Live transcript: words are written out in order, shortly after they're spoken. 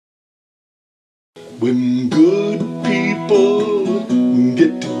When good people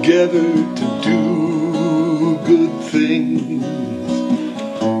get together to do good things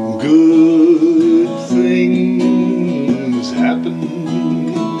happen.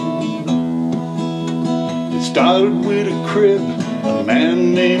 It started with a crib, a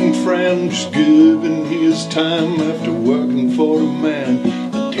man named Fran just giving his time after working for the man.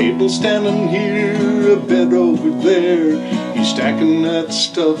 A table standing here, a bed over there. He's stacking that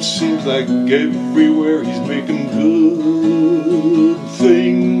stuff, seems like everywhere. He's making good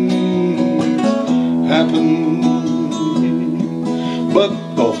things happen. But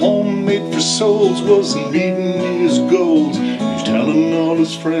the home made for souls wasn't meeting his goals. He's telling all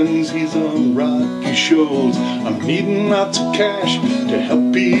his friends he's on rocky shoals. I'm needing lots of cash to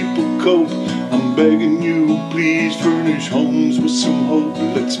help people cope. I'm begging you, please furnish homes with some hope.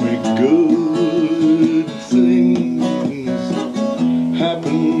 Let's make good things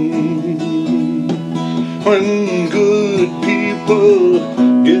happen. When good people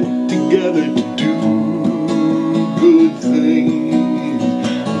get together to do good things,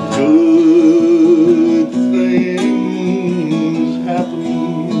 good things happen.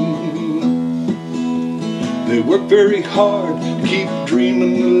 They work very hard to keep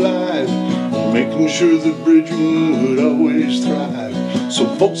dreaming alive, making sure that bridging would always thrive. So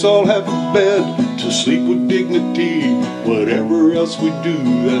folks all have a bed to sleep with dignity. Whatever else we do,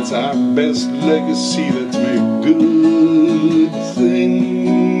 that's our best legacy. Let's make good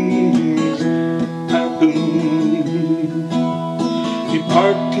things happen. He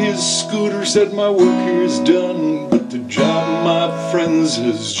parked his scooter, said my work here is done, but the job, my friends,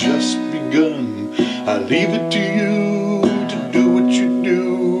 has just begun. I leave it to you to do what you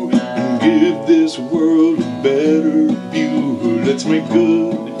do and give this world a better view. Let's make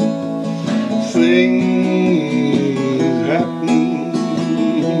good things happen.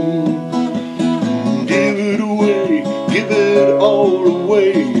 Give it away, give it all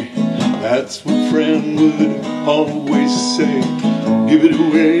away. That's what Fran would always say. Give it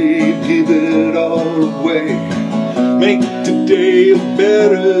away, give it all away. Make today a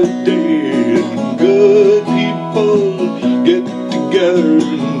better day. And good people get together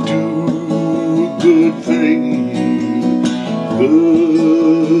and do good things.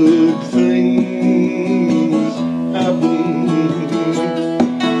 Good things happen.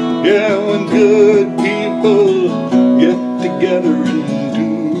 Yeah, when good people get together and